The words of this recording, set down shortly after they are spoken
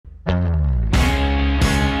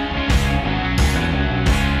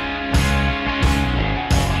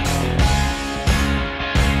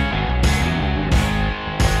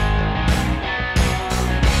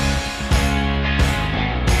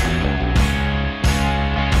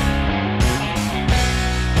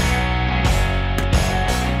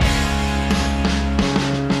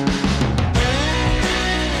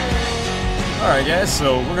Alright guys,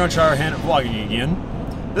 so we're going to try our hand at vlogging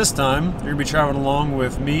again. This time, you're going to be traveling along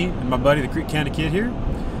with me and my buddy, the Creek County Kid here.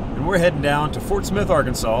 And we're heading down to Fort Smith,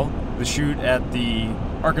 Arkansas to shoot at the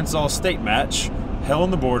Arkansas State match, Hell on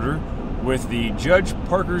the Border, with the Judge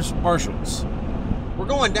Parker's Marshals. We're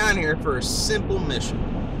going down here for a simple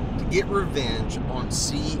mission, to get revenge on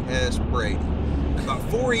C.S. Brady. About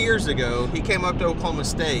 4 years ago, he came up to Oklahoma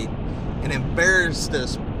State and embarrassed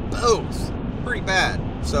us both pretty bad.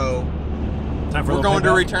 So we're going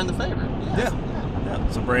to return the favor. Yeah.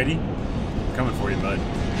 So Brady, coming for you, bud.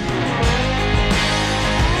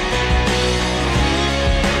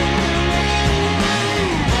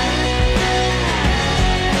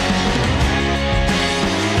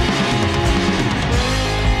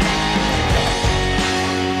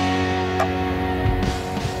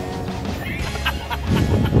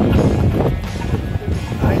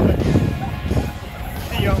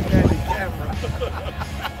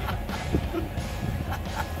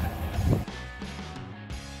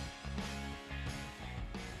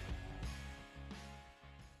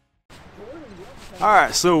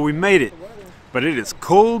 Alright, so we made it, but it is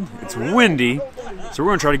cold, it's windy, so we're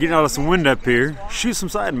going to try to get out of some wind up here, shoot some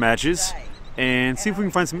side matches, and see if we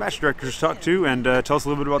can find some match directors to talk to and tell us a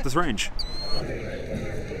little bit about this range.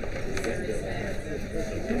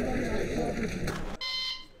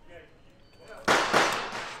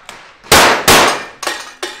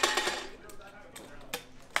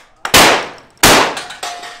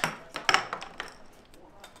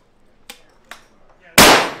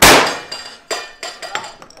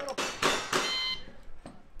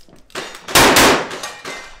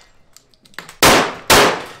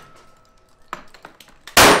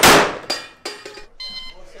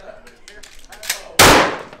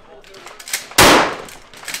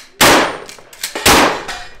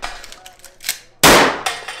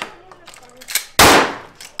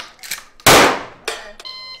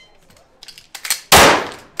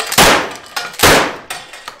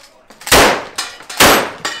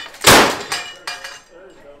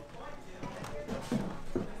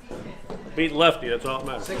 Beat lefty, that's all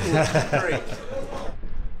that matters.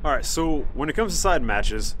 Alright, so when it comes to side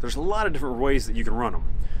matches, there's a lot of different ways that you can run them.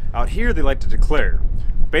 Out here, they like to declare.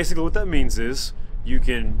 Basically what that means is you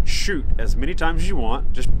can shoot as many times as you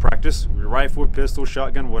want, just practice your rifle, pistol,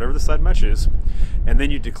 shotgun, whatever the side match is, and then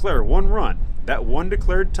you declare one run. That one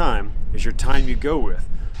declared time is your time you go with.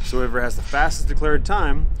 So whoever has the fastest declared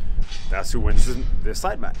time, that's who wins the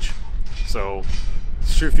side match. So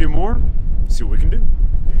let's shoot a few more, see what we can do.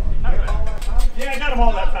 Yeah, I got them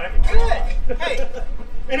all that time. Good. Hey.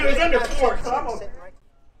 And it was under 4, so I'm okay.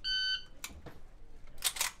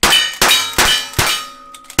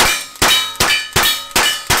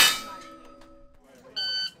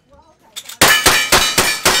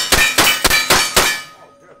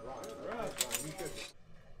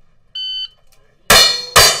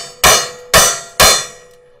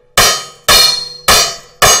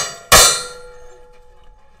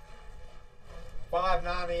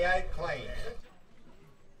 $5.98 clean.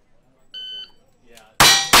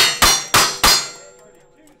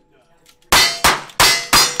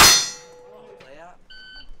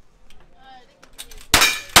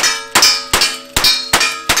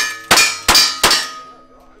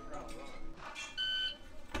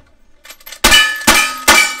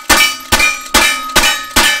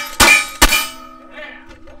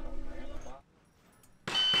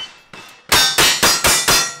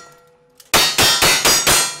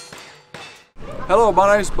 Hello,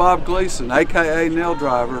 my name is Bob Gleason, aka Nail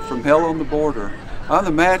Driver from Hell on the Border. I'm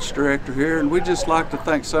the match director here, and we'd just like to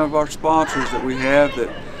thank some of our sponsors that we have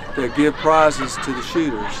that give prizes to the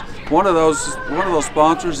shooters. One of those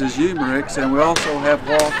sponsors is Umerix, and we also have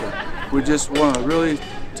Walker. We just want to really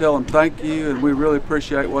tell them thank you, and we really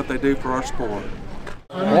appreciate what they do for our sport.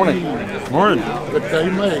 Morning. Morning. But they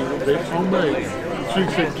made, it's homemade.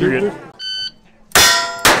 She said, You're good.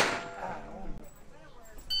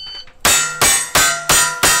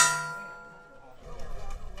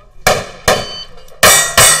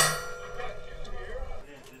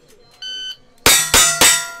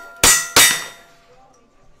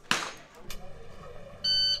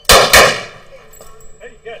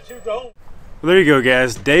 Well, there you go,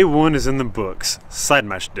 guys. Day one is in the books. Side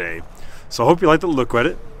match day. So I hope you like the look at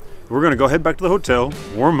it. We're going to go head back to the hotel,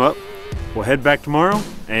 warm up. We'll head back tomorrow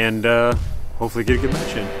and hopefully get a good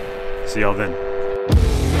match in. See y'all then.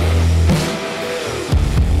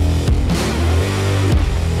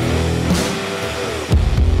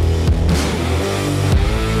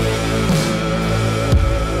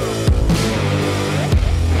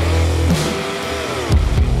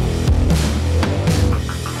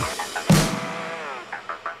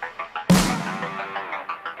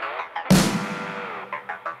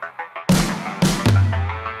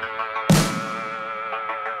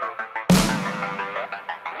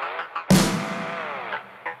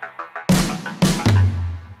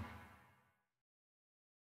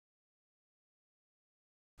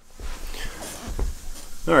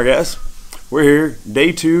 Alright guys, we're here,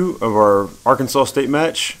 day 2 of our Arkansas State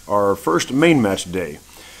match, our first main match day.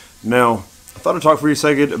 Now, I thought I'd talk for you a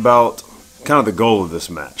second about kind of the goal of this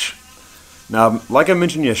match. Now, like I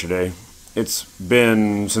mentioned yesterday, it's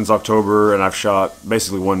been since October and I've shot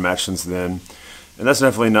basically one match since then. And that's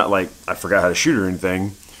definitely not like I forgot how to shoot or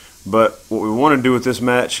anything. But what we want to do with this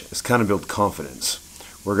match is kind of build confidence.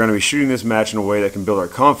 We're going to be shooting this match in a way that can build our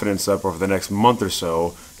confidence up over the next month or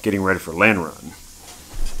so, getting ready for land run.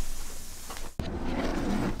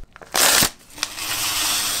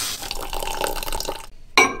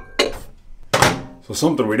 So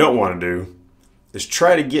something we don't want to do is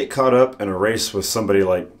try to get caught up in a race with somebody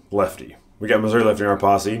like Lefty. We got Missouri Lefty in our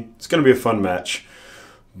posse. It's going to be a fun match.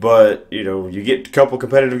 But, you know, you get a couple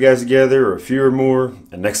competitive guys together, or a few or more,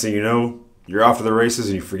 and next thing you know, you're off to the races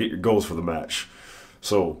and you forget your goals for the match.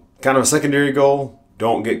 So, kind of a secondary goal,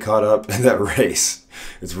 don't get caught up in that race.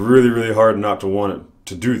 It's really, really hard not to want it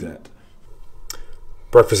to do that.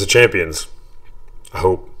 Breakfast of Champions. I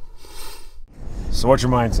hope. So what's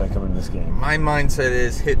your mindset coming into this game? My mindset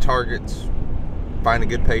is hit targets, find a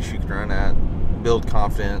good pace you can run at, build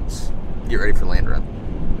confidence, get ready for land run.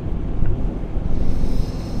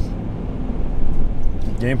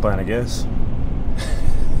 Game plan, I guess.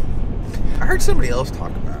 I heard somebody else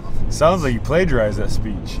talk about it. Sounds like you plagiarized that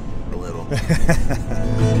speech. A little.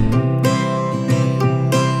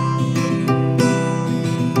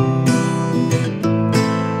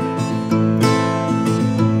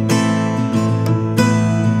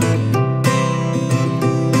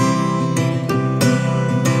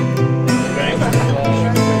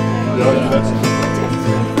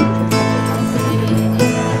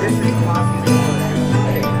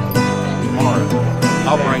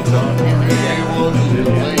 I'll bring some.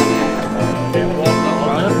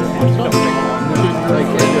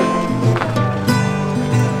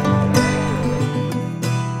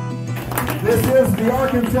 This is the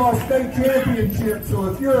Arkansas State Championship, so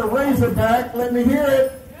if you're a Razorback, let me hear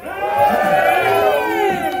it.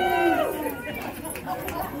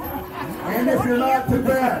 And if you're not, too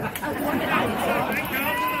bad.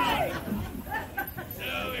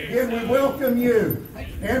 Again, we welcome you.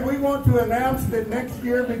 And we want to announce that next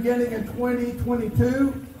year, beginning in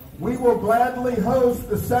 2022, we will gladly host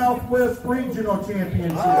the Southwest Regional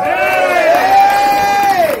Championship.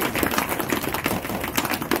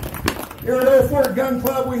 Here at Old Fort Gun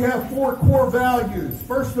Club, we have 4 core values.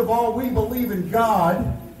 First of all, we believe in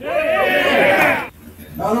God.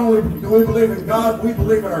 Not only do we believe in God, we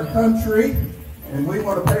believe in our country. And we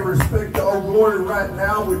want to pay respect to Old Glory right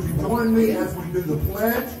now. Would you join me as we do the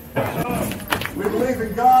pledge? We believe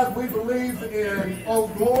in God, we believe in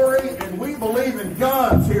Old Glory, and we believe in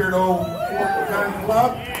guns here at Old Fort Gun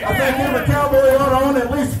Club. I think every cowboy ought to own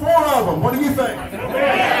at least 4 of them. What do you think?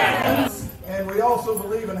 And we also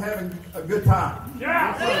believe in having a good time. And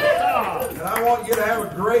I want you to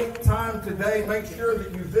have a great time today. Make sure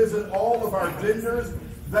that you visit all of our vendors.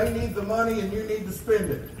 They need the money and you need to spend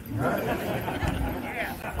it. All right?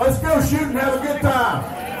 Let's go shoot and have a good time.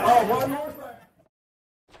 Oh, one more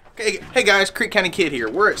thing. Hey guys, Creek County Kid here.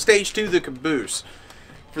 We're at stage 2, the caboose.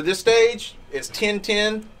 For this stage, it's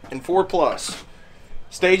 10-10 and 4+.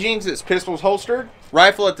 Stagings, it's pistols holstered,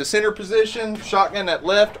 rifle at the center position, shotgun at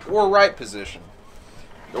left or right position.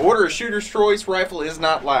 The order of shooter's choice, rifle is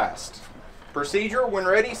not last. Procedure, when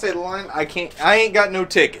ready, say the line, I ain't got no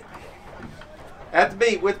ticket. At the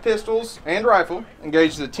beat with pistols and rifle,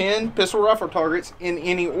 engage the 10 pistol rifle targets in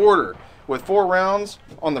any order, with 4 rounds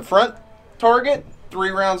on the front target, 3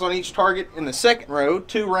 rounds on each target in the second row,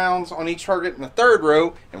 2 rounds on each target in the third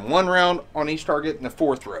row, and 1 round on each target in the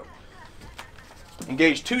fourth row.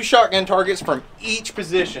 Engage 2 shotgun targets from each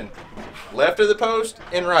position, left of the post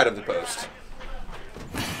and right of the post.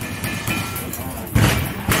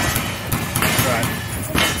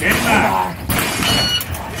 Get back.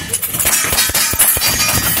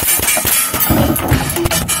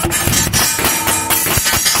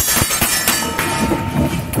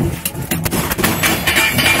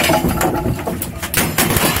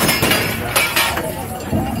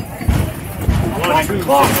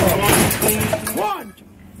 One.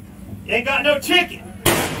 You ain't got no ticket.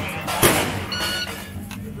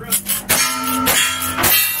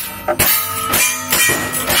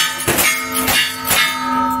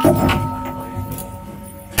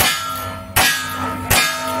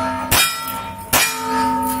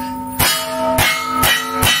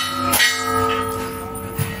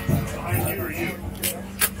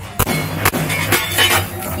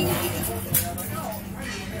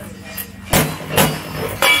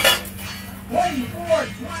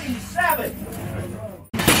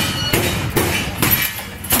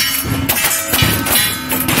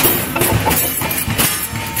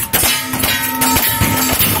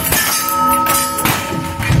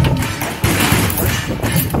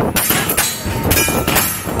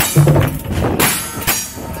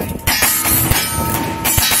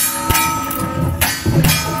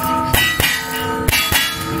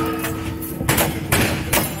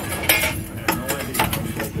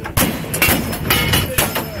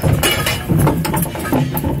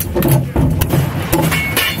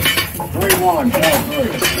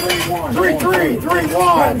 3, 3,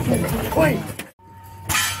 1. Clean.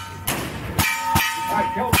 All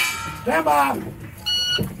right, go. Stand by.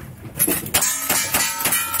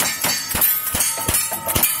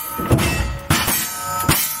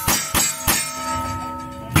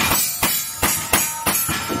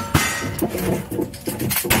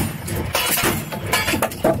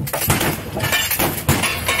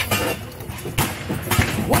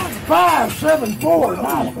 One, 5, 7, 4.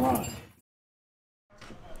 Nice run.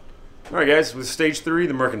 Alright guys, with stage 3,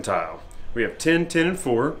 the mercantile. We have 10, 10, and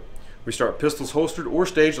 4. We start pistols holstered or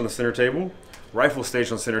staged on the center table, rifle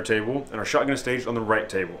staged on the center table, and our shotgun staged on the right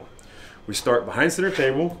table. We start behind center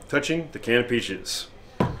table, touching the can of peaches.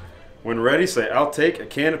 When ready, say, "I'll take a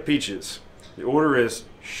can of peaches." The order is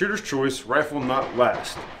shooter's choice, rifle not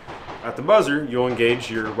last. At the buzzer, you'll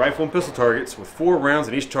engage your rifle and pistol targets with 4 rounds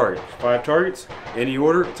in each target. 5 targets, any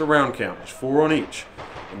order, it's a round count. There's 4 on each.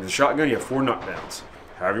 And with the shotgun, you have 4 knockdowns.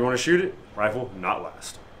 However you want to shoot it, rifle not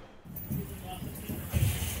last.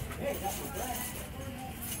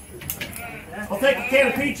 I'll take a can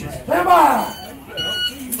of peaches. Stand by.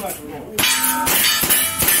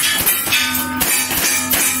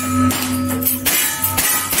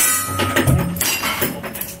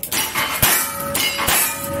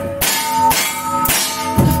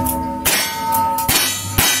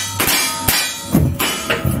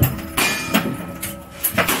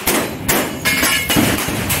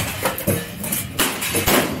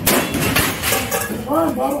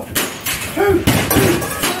 One, bottle. 2,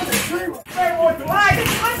 3. Hey, boy, the light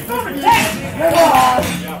is coming down. Come on.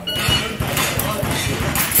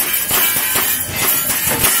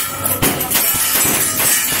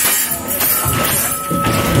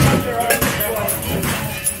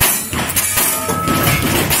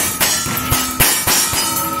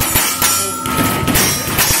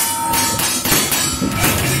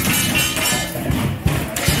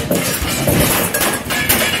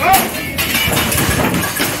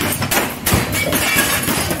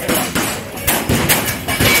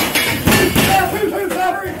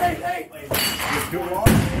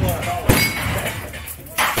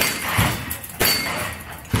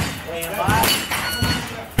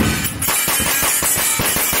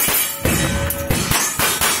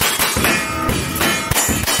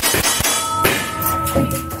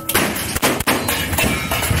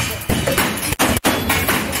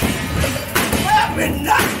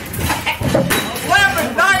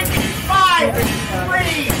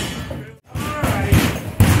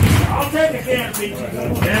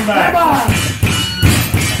 Stand by.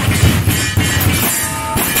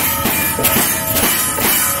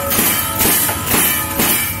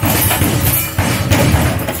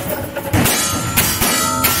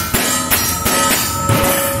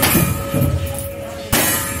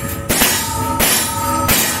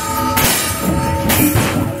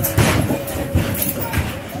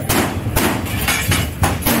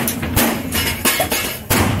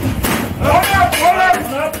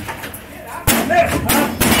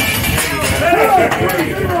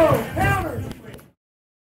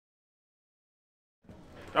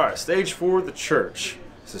 Alright, stage 4, the church.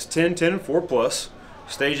 This is 10, 10, and 4 plus.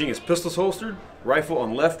 Staging is pistols holstered, rifle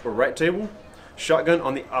on left or right table, shotgun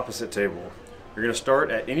on the opposite table. You're going to start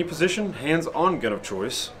at any position, hands on gun of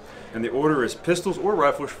choice, and the order is pistols or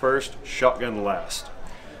rifles first, shotgun last.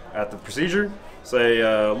 At the procedure, say,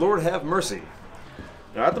 "Lord have mercy."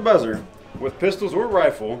 Now at the buzzer, with pistols or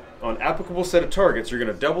rifle, on applicable set of targets, you're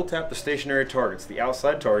going to double tap the stationary targets, the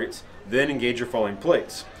outside targets, then engage your falling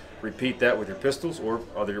plates. Repeat that with your pistols or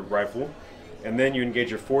other rifle, and then you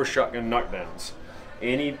engage your 4 shotgun knockdowns.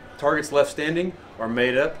 Any targets left standing are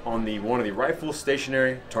made up on one of the rifle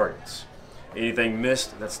stationary targets. Anything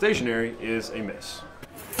missed that's stationary is a miss.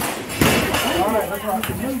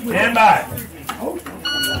 Stand by. Come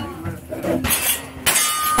on.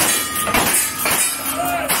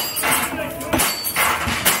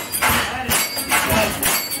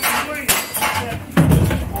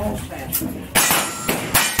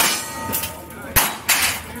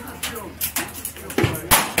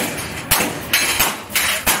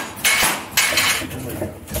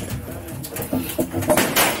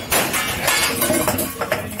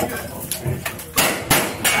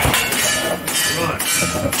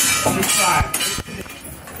 2-5.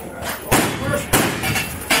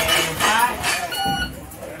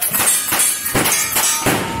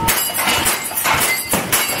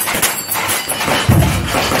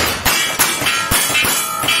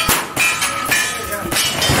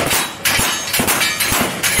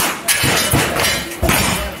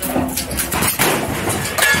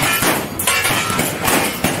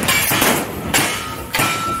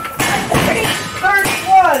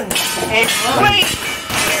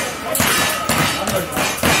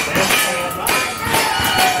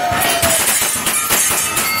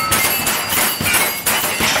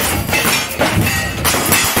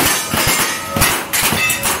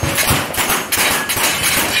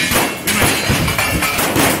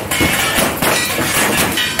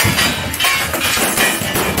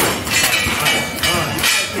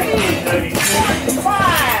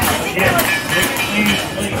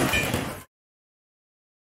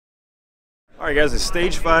 Alright guys, it's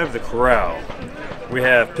stage 5, the corral. We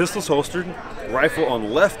have pistols holstered, rifle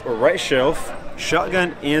on left or right shelf,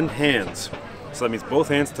 shotgun in hands. So that means both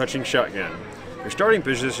hands touching shotgun. Your starting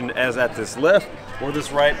position is at this left or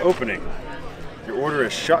this right opening. Your order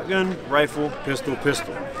is shotgun, rifle, pistol,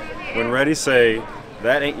 pistol. When ready, say,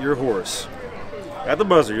 "That ain't your horse." At the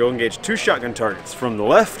buzzer, you'll engage 2 shotgun targets from the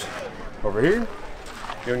left, over here.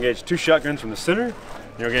 You'll engage 2 shotguns from the center.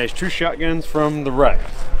 You'll engage 2 shotguns from the right.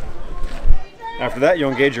 After that, you'll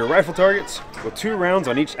engage your rifle targets with 2 rounds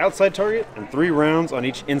on each outside target and 3 rounds on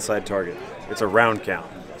each inside target. It's a round count.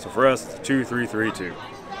 So for us, it's 2, 3, 3, 2.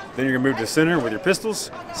 Then you're gonna move to the center with your pistols.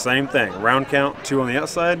 Same thing, round count, 2 on the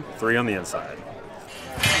outside, 3 on the inside.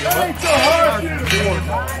 Ain't so hard.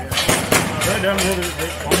 Right down the hill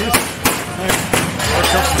on this.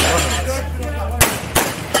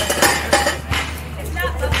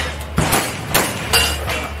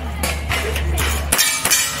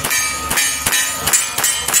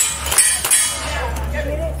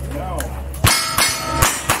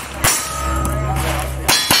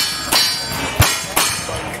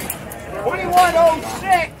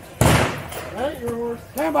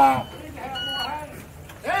 Stand by.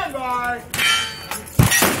 Stand by.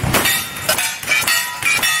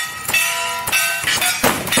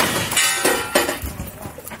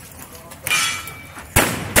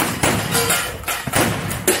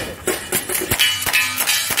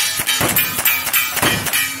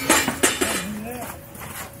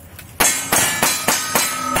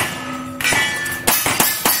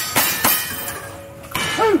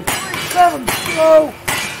 Go.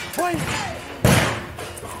 Please.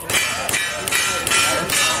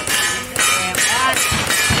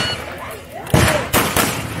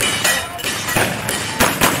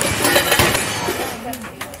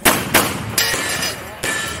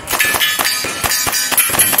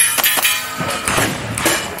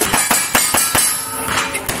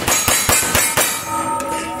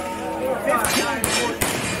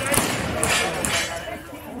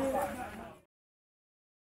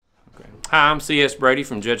 Hi, I'm C.S. Brady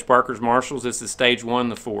from Judge Parker's Marshals. This is Stage 1,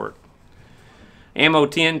 the Fort. Ammo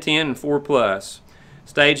 10, 10, and 4 plus.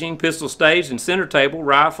 Staging, pistol staged and center table,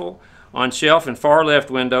 rifle on shelf in far left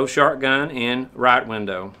window, shotgun in right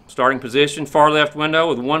window. Starting position, far left window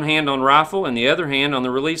with one hand on rifle and the other hand on the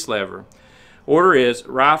release lever. Order is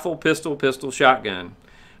rifle, pistol, pistol, shotgun.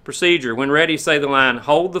 Procedure, when ready, say the line,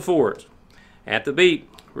 hold the fort. At the beat,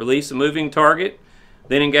 release a moving target.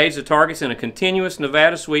 Then engage the targets in a continuous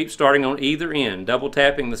Nevada sweep starting on either end, double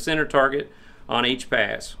tapping the center target on each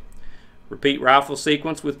pass. Repeat rifle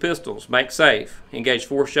sequence with pistols. Make safe. Engage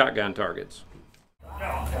 4 shotgun targets.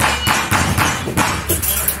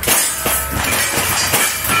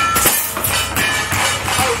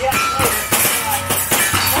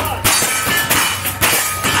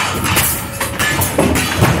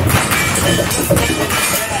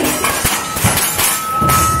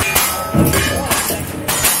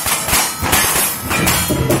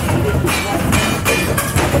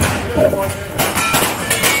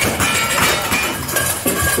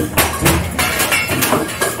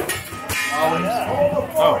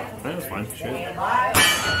 Oh, that was fine. Shit. You guys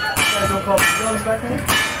don't call the guns back there?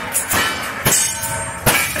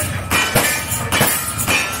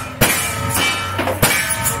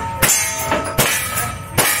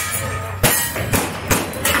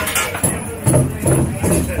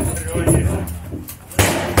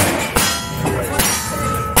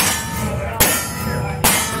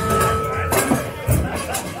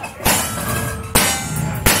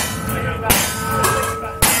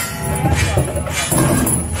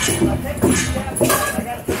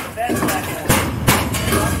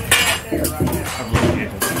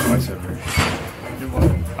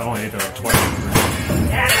 I've only ate that twice.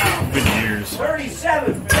 It's been years.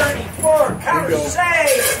 37, 34, cover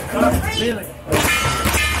save. Complete.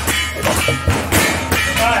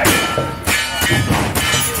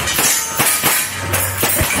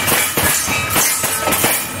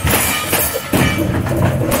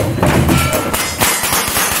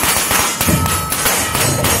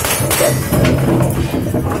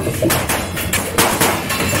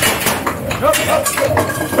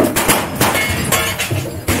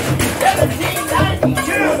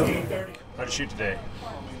 How'd you shoot today?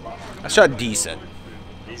 I shot decent.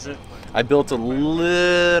 Decent? I built a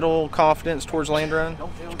little confidence towards land run.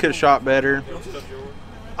 Could have shot better.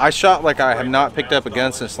 I shot like I have not picked up a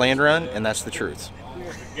gun since land run, and that's the truth.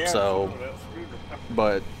 So,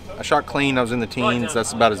 but I shot clean. I was in the teens.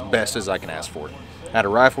 That's about as best as I can ask for. I had a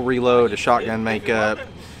rifle reload, a shotgun makeup,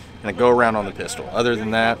 and a go around on the pistol. Other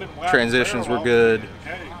than that, transitions were good.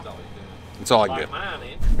 That's all I can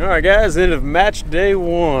do. Alright guys, end of match day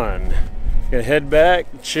 1. Gonna head back,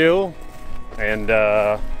 chill, and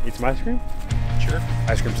eat some ice cream? Sure.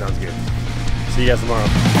 Ice cream sounds good. See you guys tomorrow.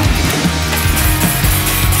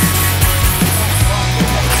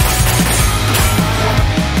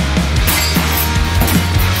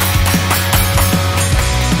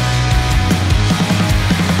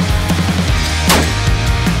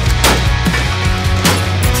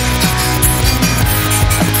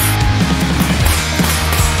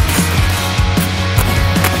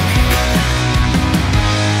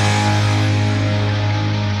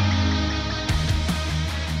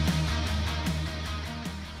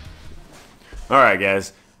 All right,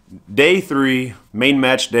 guys. Day 3, main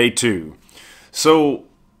match day 2. So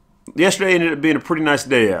yesterday ended up being a pretty nice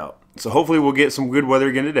day out. So hopefully we'll get some good weather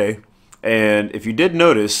again today. And if you did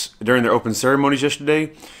notice during their open ceremonies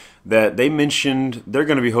yesterday that they mentioned they're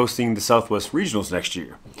going to be hosting the Southwest Regionals next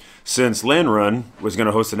year. Since Land Run was going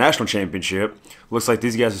to host the national championship, looks like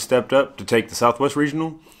these guys have stepped up to take the Southwest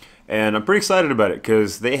Regional. And I'm pretty excited about it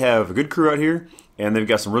because they have a good crew out here and they've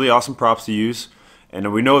got some really awesome props to use.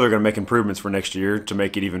 And we know they're going to make improvements for next year to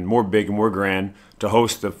make it even more big and more grand to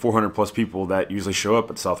host the 400 plus people that usually show up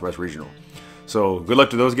at the Southwest Regional. So good luck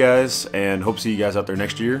to those guys and hope to see you guys out there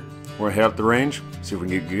next year. We're going to head up the range, see if we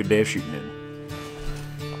can get a good day of shooting in.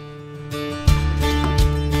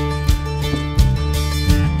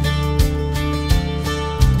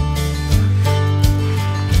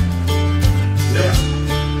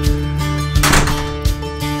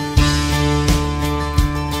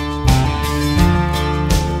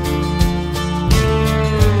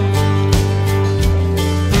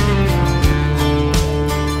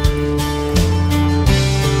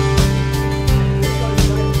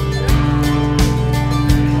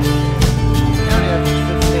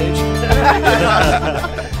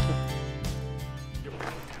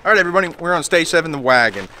 All right, everybody, we're on stage 7, the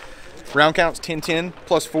wagon. Round counts 10-10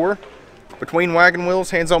 plus 4. Between wagon wheels,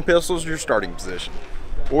 hands on pistols, your starting position.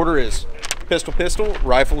 Order is pistol, pistol,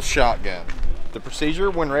 rifle, shotgun. The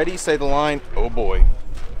procedure, when ready, say the line, "Oh boy."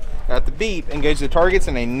 At the beep, engage the targets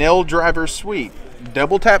in a nail driver sweep.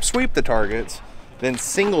 Double tap sweep the targets, then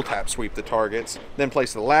single tap sweep the targets, then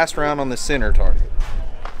place the last round on the center target.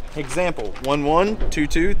 Example, 1-1,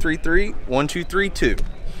 2-2, 3-3, 1-2, 3-2.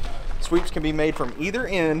 Sweeps can be made from either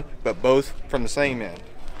end, but both from the same end.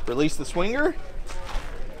 Release the swinger,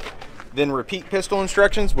 then repeat pistol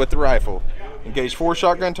instructions with the rifle. Engage 4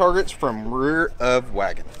 shotgun targets from rear of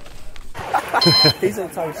wagon. He's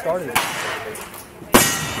that's how he started it.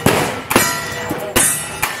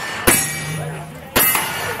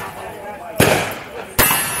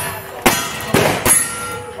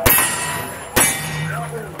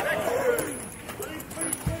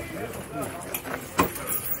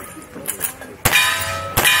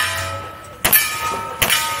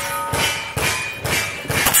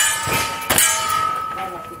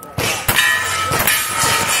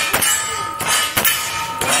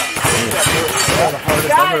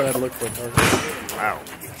 Wow.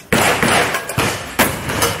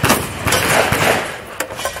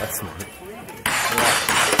 That's smart.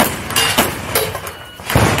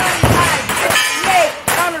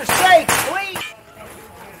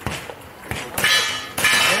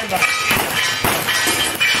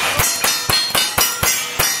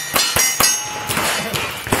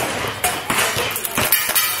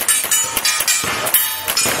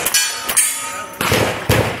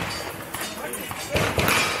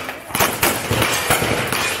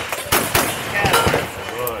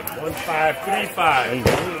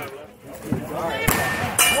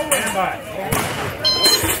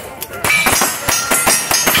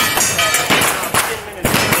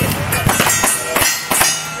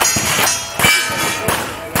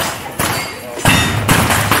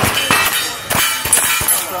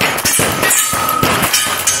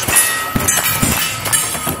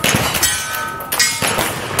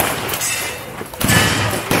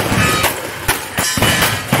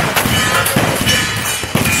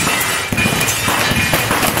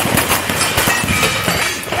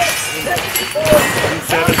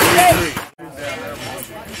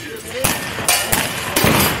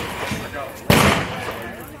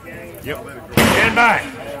 Yep. Stand by.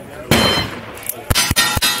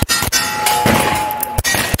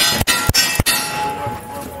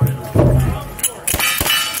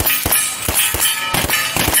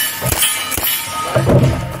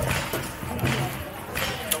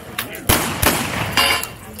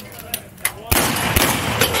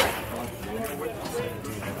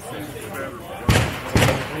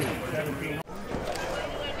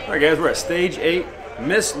 All right, guys, we're at stage 8,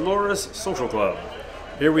 Miss Laura's Social Club.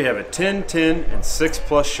 Here we have a 10, 10, and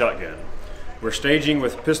 6+ shotgun. We're staging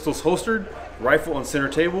with pistols holstered rifle on center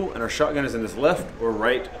table, and our shotgun is in this left or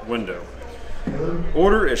right window.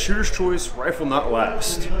 Order is shooter's choice, rifle not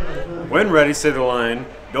last. When ready, say the line,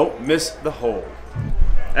 don't miss the hole.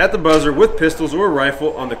 At the buzzer with pistols or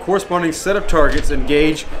rifle on the corresponding set of targets,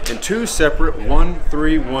 engage in 2 separate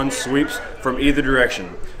 1-3-1 sweeps from either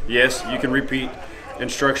direction. Yes, you can repeat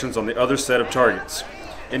instructions on the other set of targets.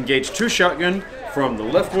 Engage 2 shotgun from the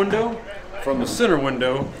left window, from the center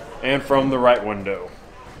window, and from the right window.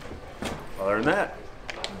 Other than that,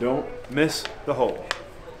 don't miss the hole.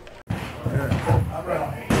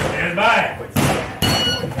 Stand by.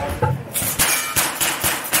 Nice.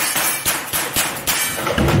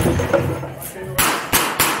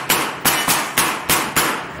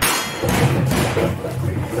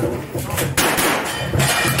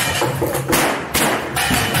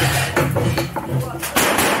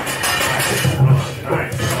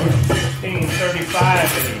 16:35.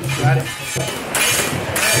 Got it.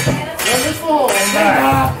 Stand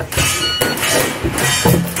by.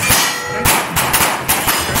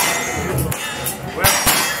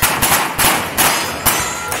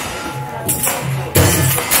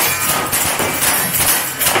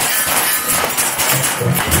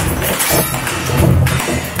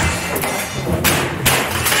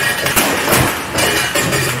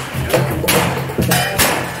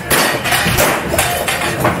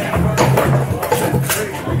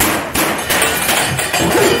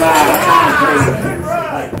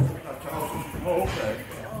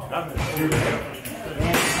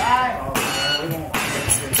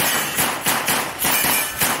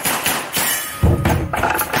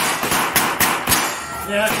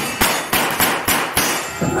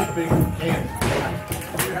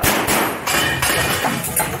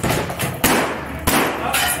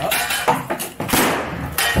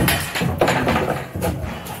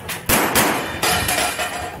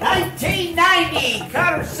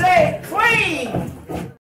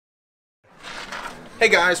 Hey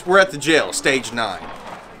guys, we're at the jail, stage 9.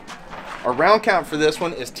 Our round count for this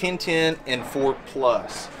one is 10-10 and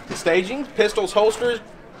 4+. The staging, pistols holstered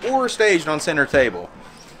or staged on center table.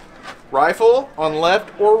 Rifle on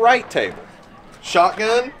left or right table.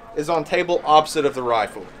 Shotgun is on table opposite of the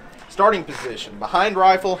rifle. Starting position, behind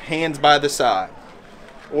rifle, hands by the side.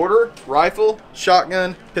 Order, rifle,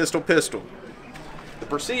 shotgun, pistol, pistol. The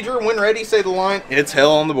procedure, when ready, say the line, it's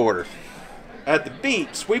hell on the border. At the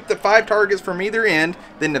beat, sweep the 5 targets from either end,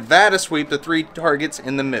 then Nevada sweep the 3 targets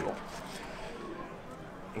in the middle.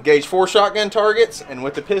 Engage 4 shotgun targets, and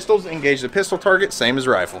with the pistols, engage the pistol target, same as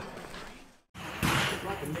rifle.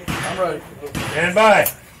 I'm ready. Stand by.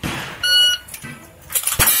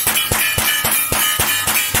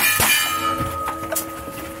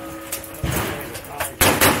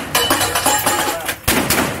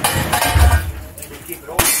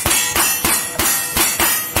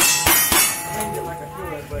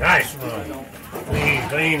 Nice run. Clean,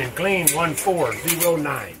 clean, and clean.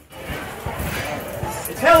 1409.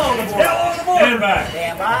 It's hell on the board. Hell on the board. Stand by.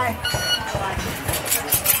 Stand by.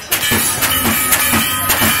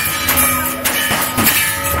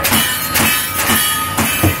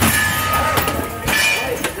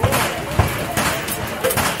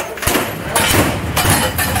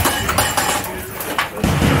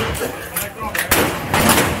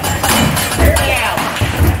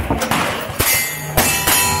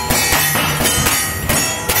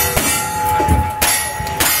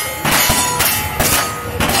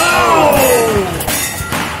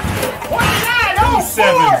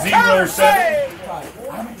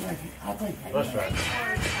 That's right.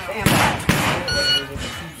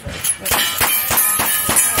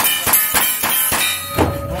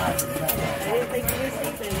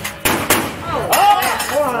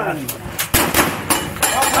 One.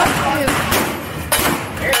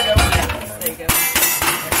 There you go. There you go.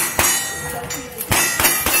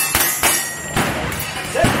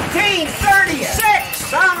 1736.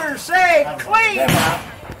 Summer say clean.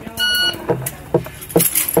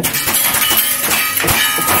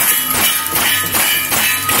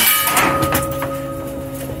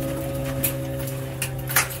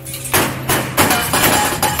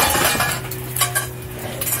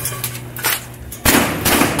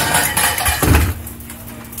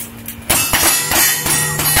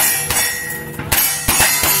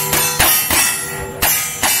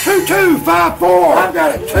 Two, 5, 4. I've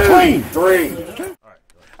got it. 2, clean. 3.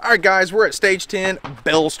 Alright guys, we're at stage 10,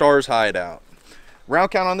 Bell Stars Hideout. Round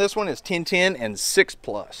count on this one is 10-10 and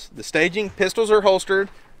 6+. The staging, pistols are holstered,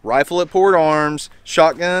 rifle at port arms,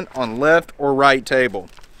 shotgun on left or right table.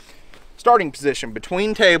 Starting position,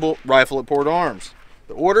 between table, rifle at port arms.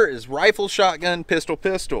 The order is rifle, shotgun, pistol,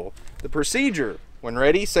 pistol. The procedure, when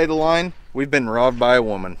ready, say the line, we've been robbed by a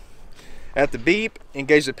woman. At the beep,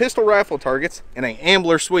 engage the pistol rifle targets in an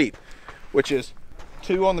ambler sweep, which is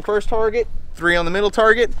 2 on the first target, 3 on the middle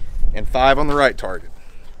target, and 5 on the right target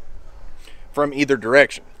from either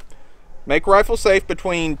direction. Make rifle safe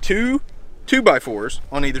between 2 2x4s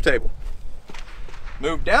on either table.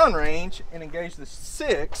 Move downrange and engage the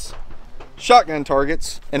 6 shotgun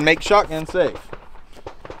targets and make shotgun safe.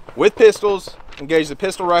 With pistols, engage the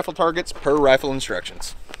pistol rifle targets per rifle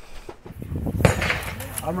instructions.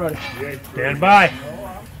 I'm ready. Stand by.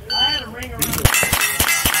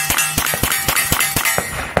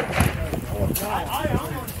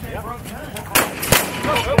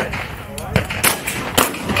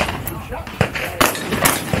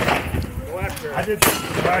 I did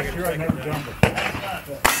this last year. I never jumped it.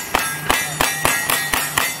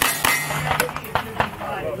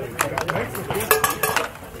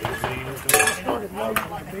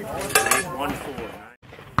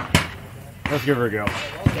 Let's give her a go.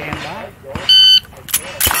 Stand by.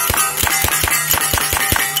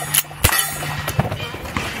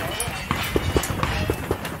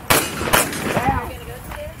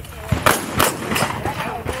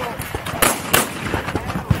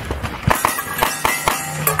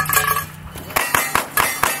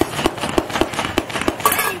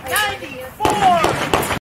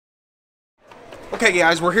 Okay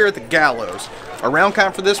guys, we're here at the gallows. Our round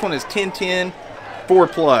count for this one is 10-10,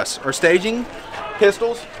 4+. Our staging,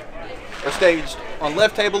 pistols, are staged on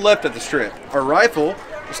left table left of the strip. Our rifle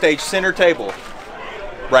is staged center table,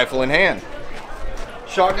 rifle in hand.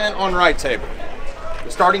 Shotgun on right table.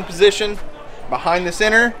 The starting position behind the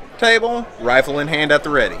center table, rifle in hand at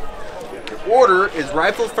the ready. The order is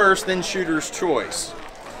rifle first, then shooter's choice.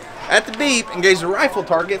 At the beep, engage the rifle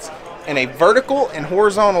targets in a vertical and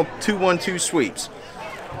horizontal 2-1-2 sweeps.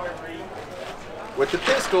 With the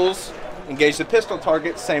pistols, engage the pistol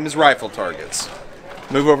targets, same as rifle targets.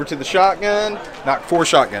 Move over to the shotgun, knock 4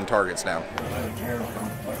 shotgun targets down.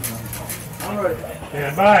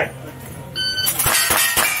 Stand by.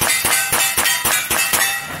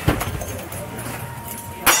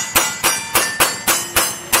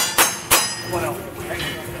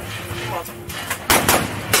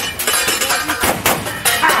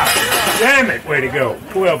 Damn it, way to go.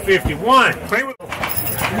 12:51. Play with.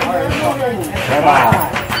 Bye-bye.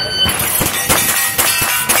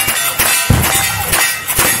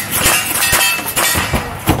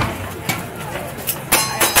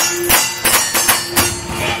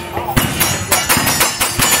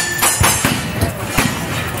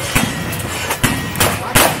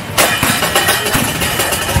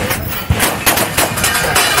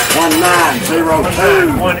 One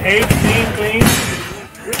 9-0-2. 118, clean.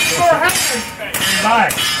 Bye.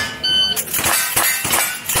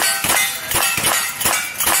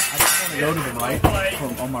 Go to the right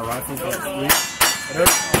on my rifle.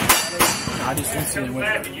 I just instantly went.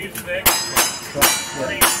 I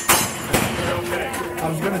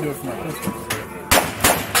was going to do it for my pistol.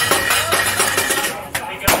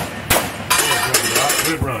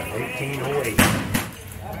 Good run, 1808.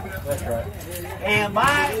 That's right. And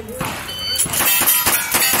bye.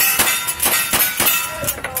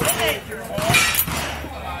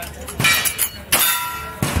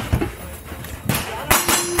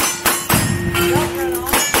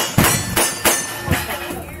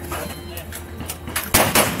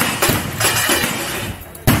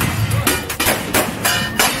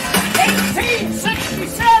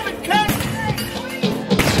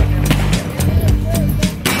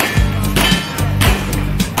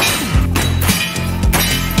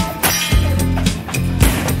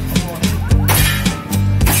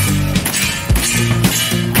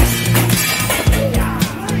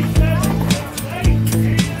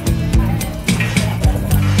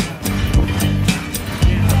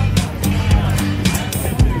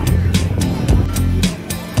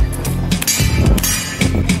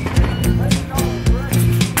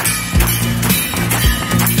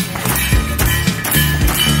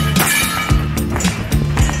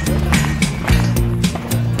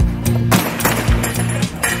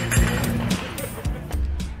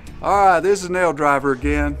 Alright, this is Nail Driver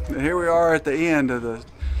again, and here we are at the end of the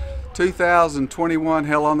 2021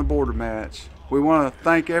 Hell on the Border match. We want to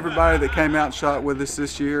thank everybody that came out and shot with us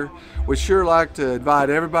this year. We'd sure like to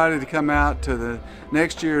invite everybody to come out to the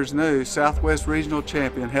next year's new Southwest Regional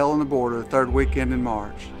Champion Hell on the Border, the 3rd weekend in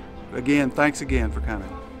March. Again, thanks again for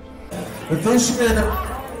coming. But this year, the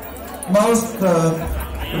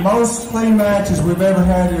most clean matches we've ever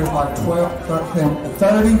had here is like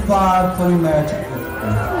 35 clean matches.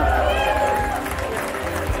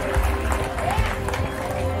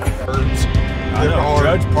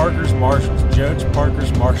 Judge Parker's Marshals. Judge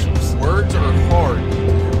Parker's Marshals. Words are hard.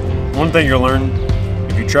 one thing you'll learn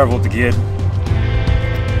if you travel with the kid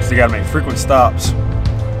is you gotta make frequent stops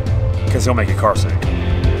because he'll make you car sick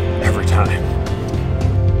every time.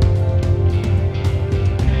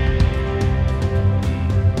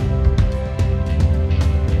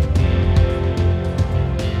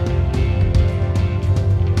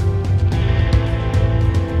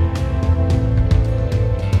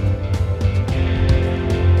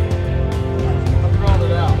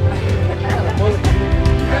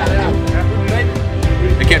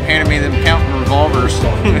 Kept handing me them counting revolvers.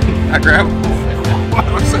 I grabbed them.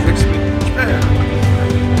 What's that expensive?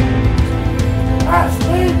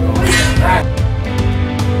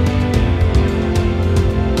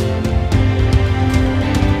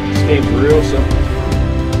 This game's real simple.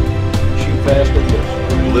 Shoot fast or push.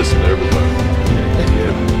 Listen to everybody.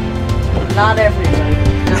 Not everybody.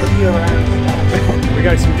 Not you around. We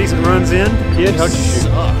got some decent runs in. Kid, how'd you shoot?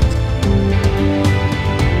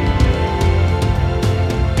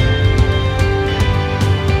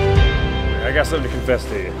 I got something to confess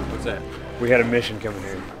to you. What's that? We had a mission coming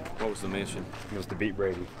here. What was the mission? It was to beat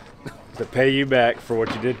Brady. To pay you back for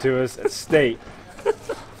what you did to us at State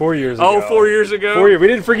 4 years ago. Oh, 4 years ago? 4 years. We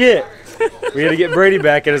didn't forget. We had to get Brady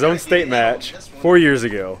back at his own state match 4 years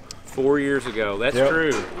ago. 4 years ago. That's Yep.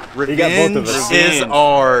 true. He got both of us. Is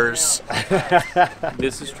ours.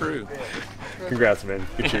 This is true. Congrats, man.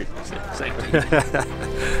 Good shoot. Same to you.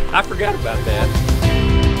 I forgot about that.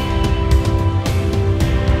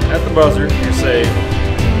 At the buzzer, you say,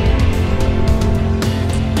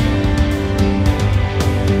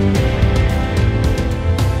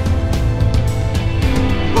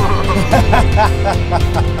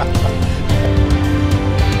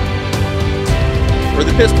 Or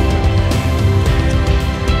the pistol.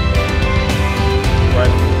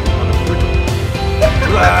 right on the trigger.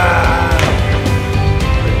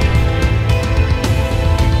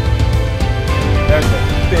 That's a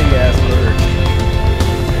big ass bird.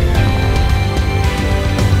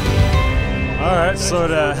 All right,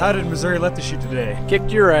 so how did Missouri Lefty shoot today?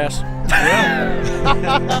 Kicked your ass.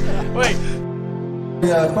 Wait.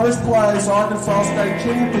 The first place Arkansas State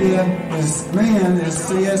champion is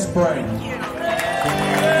S.A.S. Brady.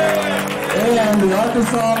 And the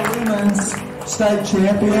Arkansas women's state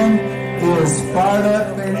champion is Fired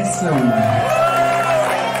Up Fanny Soon.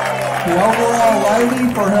 The overall lady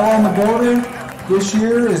for Hell on the Border this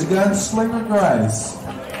year is Gunslinger Grace.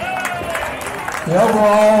 The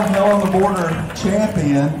overall Hell on the Border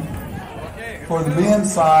champion for the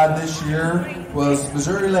men's side this year was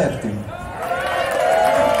Missouri Lefty.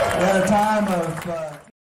 At a time of...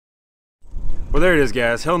 Well, there it is,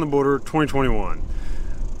 guys. Hell on the Border 2021.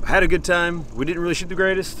 I had a good time. We didn't really shoot the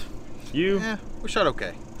greatest. You? Yeah, we shot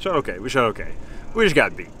okay. Shot okay. We shot okay. We just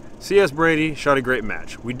got beat. C.S. Brady shot a great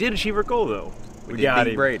match. We did achieve our goal, though. We got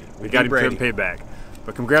him. Brady. We got him paid back.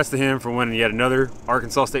 But congrats to him for winning yet another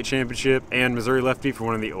Arkansas State championship and Missouri Lefty for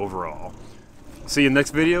winning the overall. See you in the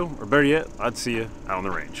next video, or better yet, I'd see you out on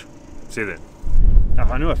the range. See you then. Oh,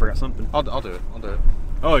 I knew I forgot something. I'll do it. I'll do it.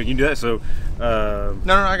 Oh, you can do that. So,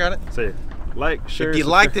 No, I got it. say like, share. If you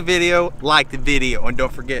like the video, and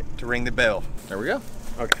don't forget to ring the bell. There we go.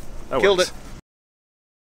 Okay. That Killed works. it.